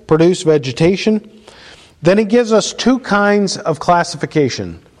land produce vegetation. Then he gives us 2 kinds of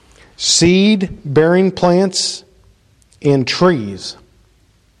classification. Seed-bearing plants and trees.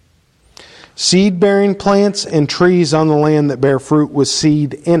 Seed-bearing plants and trees on the land that bear fruit with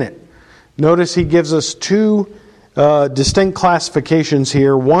seed in it. Notice he gives us 2 distinct classifications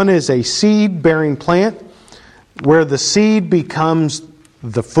here. One is a seed-bearing plant, where the seed becomes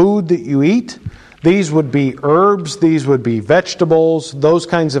the food that you eat. These would be herbs, these would be vegetables, those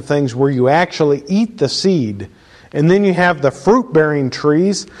kinds of things where you actually eat the seed. And then you have the fruit-bearing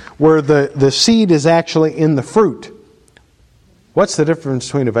trees where the seed is actually in the fruit. What's the difference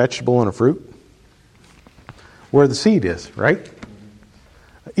between a vegetable and a fruit? Where the seed is, right?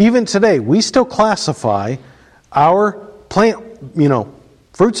 Even today, we still classify our plant,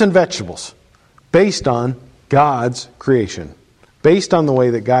 fruits and vegetables based on God's creation, based on the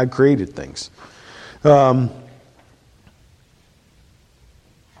way that God created things.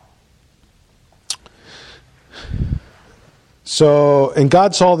 And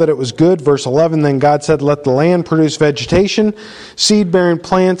God saw that it was good. Verse 11, then God said, let the land produce vegetation, seed-bearing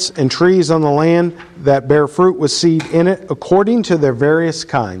plants and trees on the land that bear fruit with seed in it, according to their various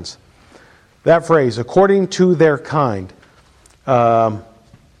kinds. That phrase, according to their kind. Tomato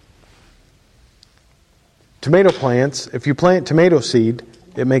plants, if you plant tomato seed,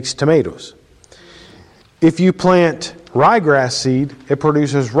 it makes tomatoes. If you plant ryegrass seed, it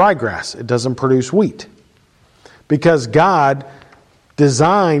produces ryegrass. It doesn't produce wheat. Because God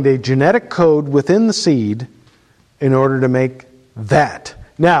designed a genetic code within the seed in order to make that.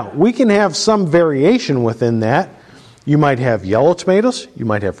 Now, we can have some variation within that. You might have yellow tomatoes. You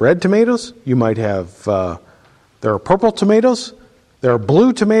might have red tomatoes. You might have, there are purple tomatoes. There are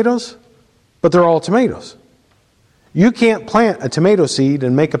blue tomatoes. But they're all tomatoes. You can't plant a tomato seed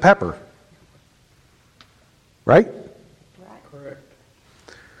and make a pepper. Right? Correct.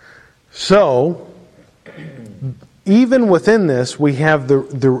 So, even within this, we have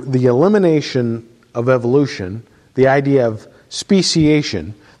the elimination of evolution, the idea of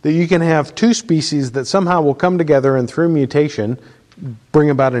speciation, that you can have 2 species that somehow will come together and through mutation bring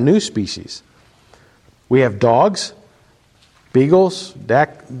about a new species. We have dogs, beagles,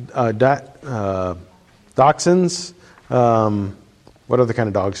 dachshunds. What other kind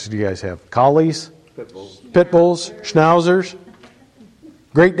of dogs do you guys have? Collies? Pit bulls, schnauzers,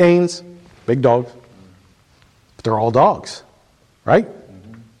 Great Danes, big dogs. But they're all dogs, right?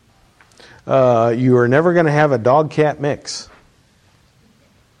 You are never going to have a dog-cat mix.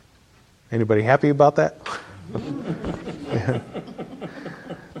 Anybody happy about that?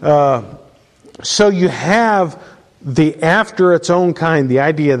 So you have the after its own kind, the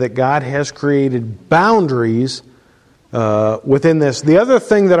idea that God has created boundaries within this. The other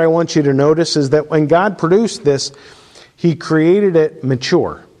thing that I want you to notice is that when God produced this, He created it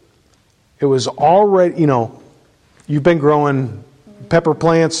mature. It was already, you've been growing pepper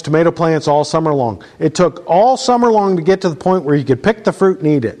plants, tomato plants all summer long. It took all summer long to get to the point where you could pick the fruit and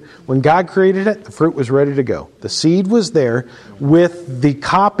eat it. When God created it, the fruit was ready to go. The seed was there with the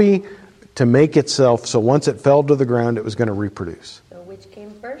copy to make itself, so once it fell to the ground, it was going to reproduce. So which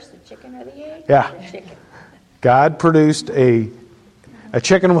came first, the chicken or the egg? Yeah. The chicken. God produced a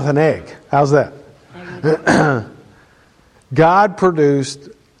chicken with an egg. How's that? God produced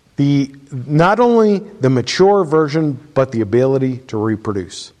not only the mature version, but the ability to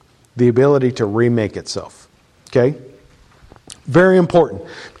reproduce, the ability to remake itself. Okay? Very important.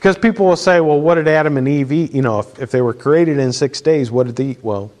 Because people will say, well, what did Adam and Eve eat? You know, if they were created in 6 days, what did they eat?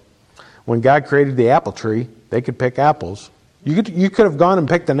 Well, when God created the apple tree, they could pick apples. You could have gone and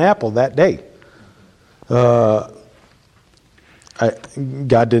picked an apple that day. God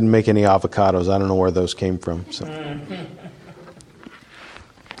didn't make any avocados. I don't know where those came from. So.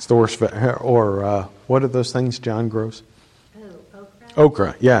 It's the worst. Or what are those things John grows? Oh, okra.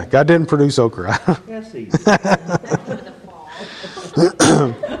 Okra. Yeah, God didn't produce okra. That's easy.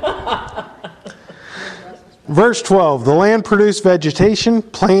 Verse 12, the land produced vegetation,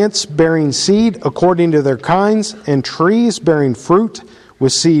 plants bearing seed according to their kinds, and trees bearing fruit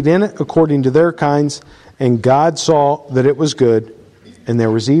with seed in it according to their kinds. And God saw that it was good. And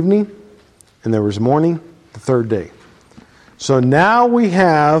there was evening, and there was morning, the third day. So now we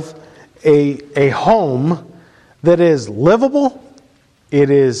have a home that is livable. It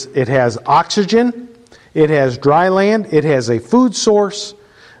has oxygen. It has dry land. It has a food source.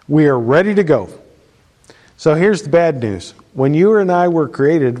 We are ready to go. So here's the bad news. When you and I were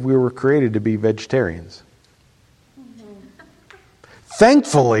created, we were created to be vegetarians.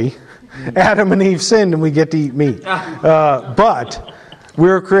 Thankfully, Adam and Eve sinned and we get to eat meat. But we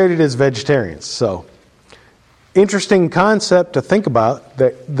were created as vegetarians. So, interesting concept to think about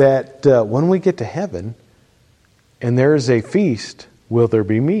that when we get to heaven and there is a feast, will there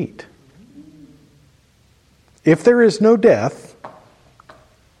be meat? If there is no death,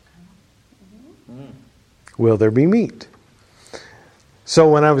 will there be meat? So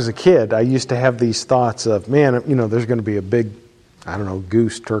when I was a kid, I used to have these thoughts of, man, you know, there's going to be a big, I don't know,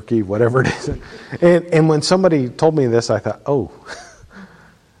 goose, turkey, whatever it is. And when somebody told me this, I thought, oh,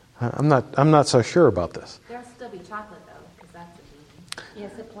 I'm not so sure about this. There'll still be chocolate though, because that's a vegan.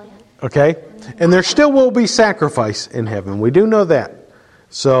 Yes, a plant. Okay? And there still will be sacrifice in heaven. We do know that.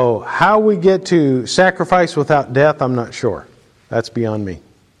 So how we get to sacrifice without death, I'm not sure. That's beyond me.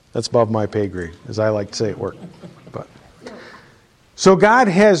 That's above my pay grade, as I like to say at work. But so God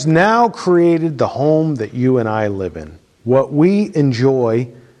has now created the home that you and I live in. What we enjoy,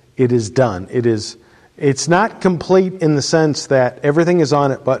 it is done. It's not complete in the sense that everything is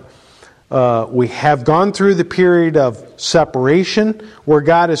on it, but we have gone through the period of separation where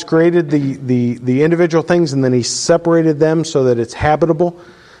God has created the individual things and then He separated them so that it's habitable.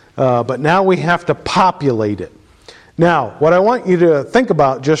 But now we have to populate it. Now, what I want you to think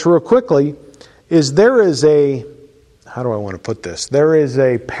about just real quickly is there is how do I want to put this? There is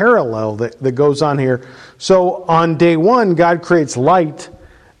a parallel that goes on here. So on day 1, God creates light,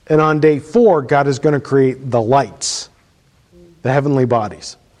 and on day 4, God is going to create the lights, the heavenly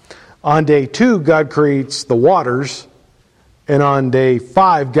bodies. On day 2, God creates the waters, and on day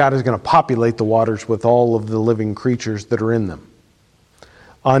 5, God is going to populate the waters with all of the living creatures that are in them.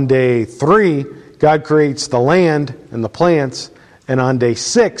 On day 3, God creates the land and the plants, and on day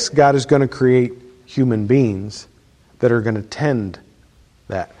 6, God is going to create human beings that are going to tend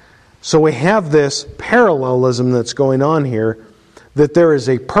that. So we have this parallelism that's going on here, that there is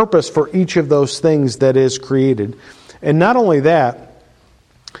a purpose for each of those things that is created. And not only that,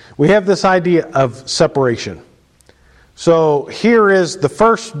 we have this idea of separation. So here is the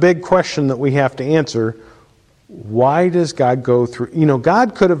first big question that we have to answer. Why does God go through... You know,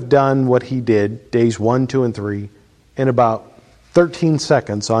 God could have done what He did, days 1, 2, and 3, in about 13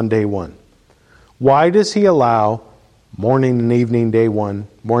 seconds on day 1. Why does He allow morning and evening, day 1,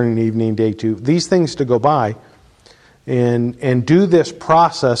 morning and evening, day 2, these things to go by and do this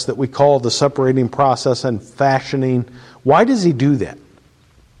process that we call the separating process and fashioning? Why does He do that?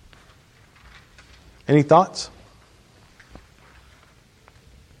 Any thoughts?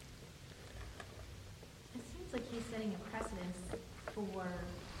 It seems like He's setting a precedence for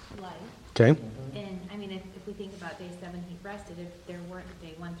life. Okay. And I mean, if we think about day 7, He rested. If there weren't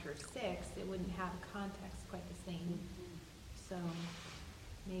day 1 through 6, it wouldn't have a context quite the same. So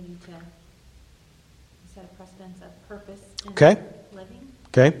maybe to set a precedence of purpose in living.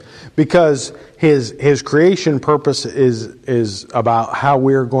 Okay, because his creation purpose is about how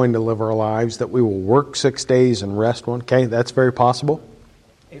we're going to live our lives, that we will work 6 days and rest 1. Okay, that's very possible.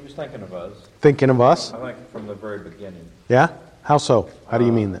 He was thinking of us. Thinking of us. I think from the very beginning. Yeah? How so? How do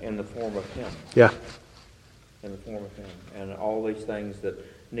you mean that? In the form of Him. Yeah. In the form of Him. And all these things that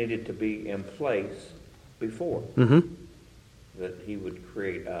needed to be in place before that He would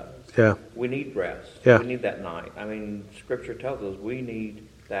create us. Yeah. We need rest. Yeah. We need that night. I mean, Scripture tells us we need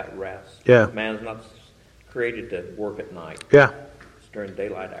that rest. Yeah. Man's not created to work at night. Yeah. It's during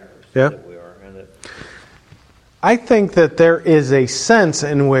daylight hours that we are. And I think that there is a sense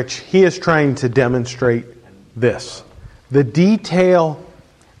in which He is trying to demonstrate this. The detail,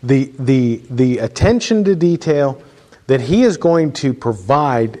 the attention to detail, that He is going to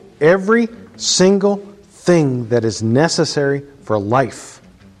provide every single thing that is necessary for life.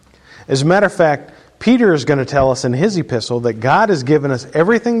 As a matter of fact, Peter is going to tell us in his epistle that God has given us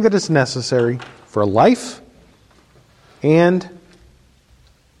everything that is necessary for life and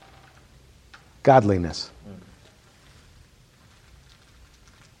godliness.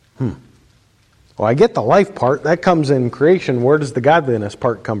 Well, I get the life part. That comes in creation. Where does the godliness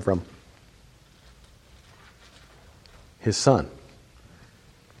part come from? His Son.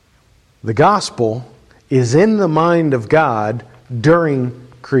 The gospel is in the mind of God during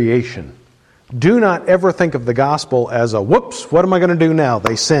creation. Do not ever think of the gospel as a, whoops, what am I going to do now?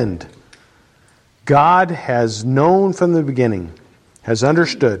 They sinned. God has known from the beginning, has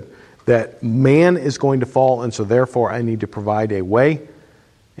understood that man is going to fall, and so therefore I need to provide a way.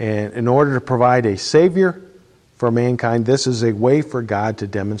 And in order to provide a Savior for mankind, this is a way for God to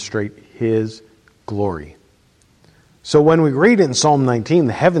demonstrate His glory. So when we read it in Psalm 19,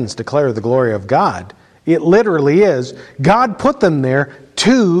 the heavens declare the glory of God, it literally is, God put them there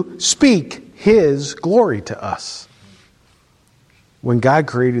to speak His glory to us. When God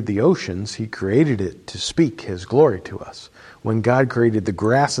created the oceans, He created it to speak His glory to us. When God created the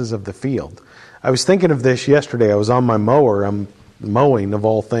grasses of the field. I was thinking of this yesterday. I was on my mower. I'm mowing, of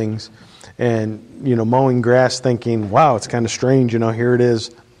all things. And, mowing grass thinking, wow, it's kind of strange. Here it is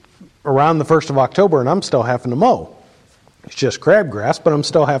around the 1st of October and I'm still having to mow. It's just crabgrass, but I'm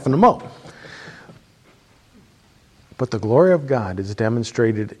still having to mow. But the glory of God is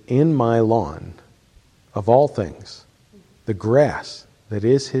demonstrated in my lawn, of all things. The grass that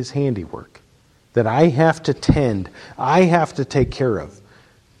is His handiwork, that I have to tend, I have to take care of.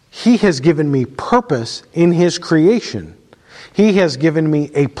 He has given me purpose in His creation. He has given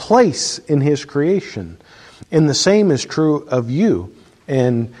me a place in His creation. And the same is true of you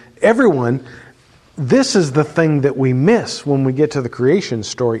and everyone. This is the thing that we miss when we get to the creation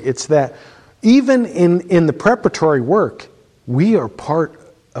story. It's that even in the preparatory work, we are part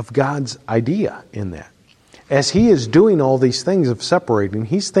of God's idea in that. As He is doing all these things of separating,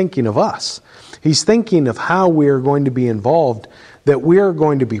 He's thinking of us. He's thinking of how we are going to be involved, that we are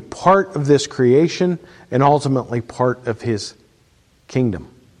going to be part of this creation and ultimately part of His kingdom,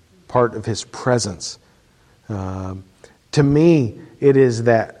 part of His presence. To me, it is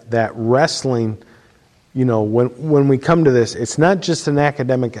that wrestling. When we come to this, it's not just an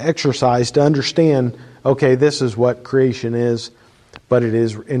academic exercise to understand, okay, this is what creation is, but it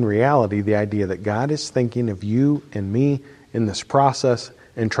is in reality the idea that God is thinking of you and me in this process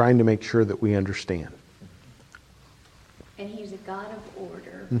and trying to make sure that we understand. And He's a God of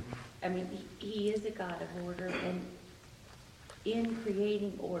order. I mean, He is a God of order, and in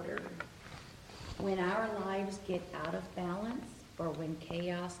creating order, when our lives get out of balance or when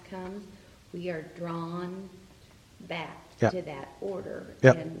chaos comes, we are drawn back to that order.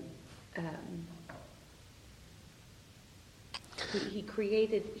 And He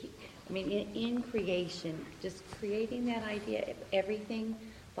created, in creation, just creating that idea, everything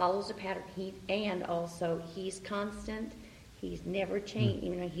follows a pattern. And also, He's constant. He's never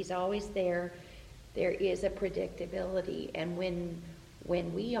changed. He's always there. There is a predictability. And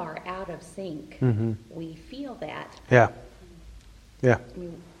when we are out of sync, we feel that. Yeah.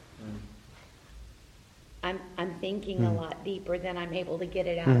 I'm thinking a lot deeper than I'm able to get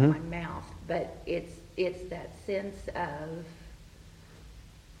it out of my mouth. But it's that sense of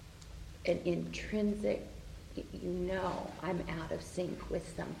an intrinsic, I'm out of sync with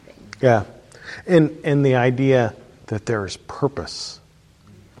something. Yeah. And the idea that there is purpose.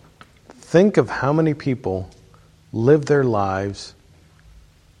 Think of how many people live their lives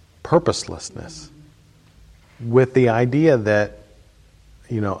purposelessness with the idea that,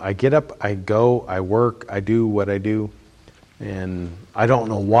 I get up, I go, I work, I do what I do, and I don't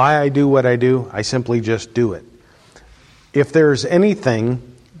know why I do what I do, I simply just do it. If there's anything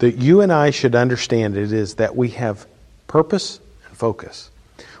that you and I should understand, it is that we have purpose and focus.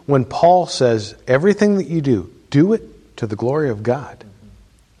 When Paul says, everything that you do it to the glory of God.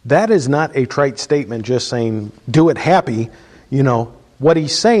 That is not a trite statement just saying, do it happy, What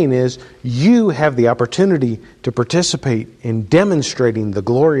he's saying is, you have the opportunity to participate in demonstrating the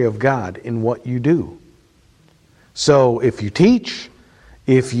glory of God in what you do. So if you teach,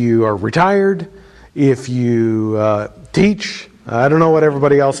 if you are retired, if you teach, I don't know what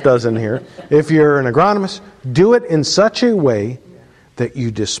everybody else does in here, if you're an agronomist, do it in such a way that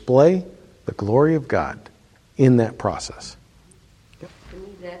you display the glory of God in that process. To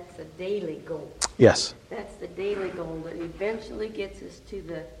me, that's a daily goal. Yes. That's the daily goal that eventually gets us to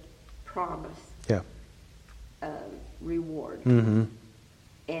the promise. Yeah. Reward. Mm-hmm.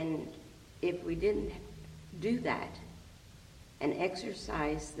 And if we didn't do that and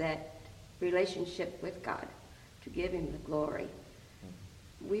exercise that relationship with God to give Him the glory,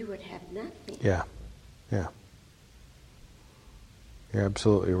 we would have nothing. Yeah. Yeah. You're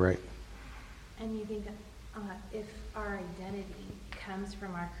absolutely right. And you think if our identity comes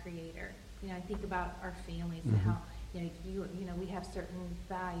from our Creator, I think about our families and how we have certain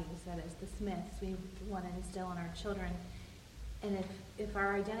values that as the Smiths we want to instill in our children, and if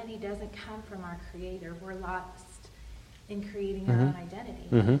our identity doesn't come from our Creator, we're lost in creating our own identity.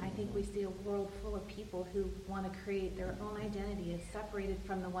 Mm-hmm. I think we see a world full of people who want to create their own identity as separated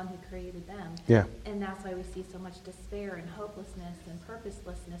from the one who created them. Yeah. And that's why we see so much despair and hopelessness and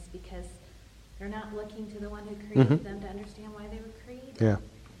purposelessness, because they're not looking to the one who created them to understand why they were created. Yeah.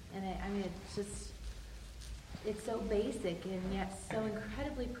 And it's so basic and yet so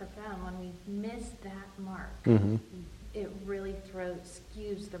incredibly profound. When we miss that mark, it really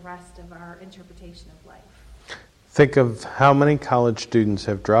skews the rest of our interpretation of life. Think of how many college students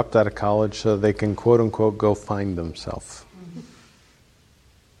have dropped out of college so they can, quote unquote, go find themselves.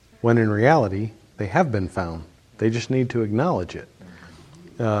 When in reality, they have been found. They just need to acknowledge it.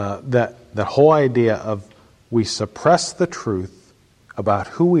 That whole idea of we suppress the truth about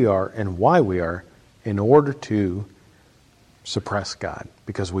who we are and why we are in order to suppress God.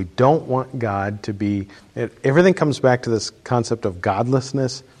 Because we don't want God to be... Everything comes back to this concept of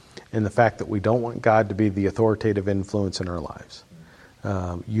godlessness and the fact that we don't want God to be the authoritative influence in our lives.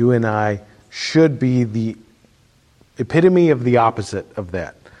 You and I should be the epitome of the opposite of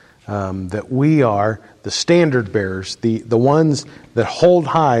that. That we are the standard bearers, the ones that hold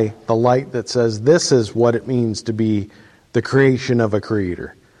high the light that says this is what it means to be the creation of a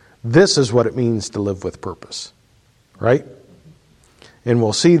creator. This is what it means to live with purpose. Right? And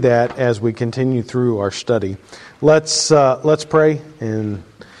we'll see that as we continue through our study. Let's pray, and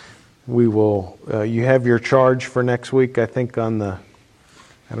we will. You have your charge for next week, I think, on the...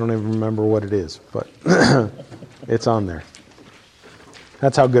 I don't even remember what it is, but it's on there.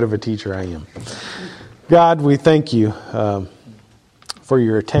 That's how good of a teacher I am. God, we thank you for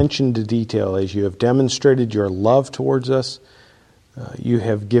your attention to detail as you have demonstrated your love towards us. You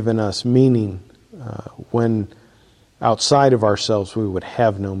have given us meaning when outside of ourselves we would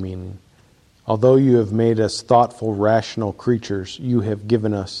have no meaning. Although you have made us thoughtful, rational creatures, you have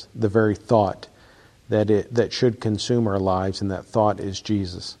given us the very thought that should consume our lives, and that thought is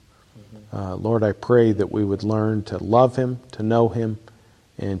Jesus. Lord, I pray that we would learn to love Him, to know Him,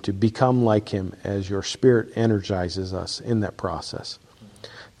 and to become like Him as your Spirit energizes us in that process.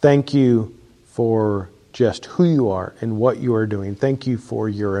 Thank you for just who you are and what you are doing. Thank you for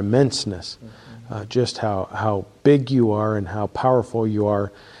your immenseness, just how big you are and how powerful you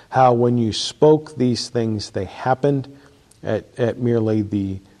are, how when you spoke these things, they happened at merely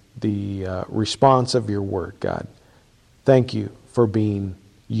the response of your word, God. Thank you for being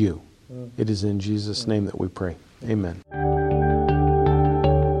you. It is in Jesus' name that we pray. Amen.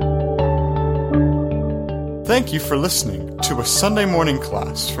 Thank you for listening to a Sunday morning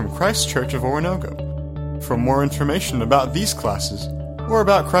class from Christ Church of Oronogo. For more information about these classes, or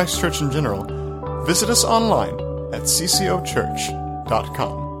about Christ Church in general, visit us online at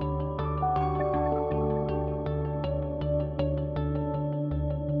ccochurch.com.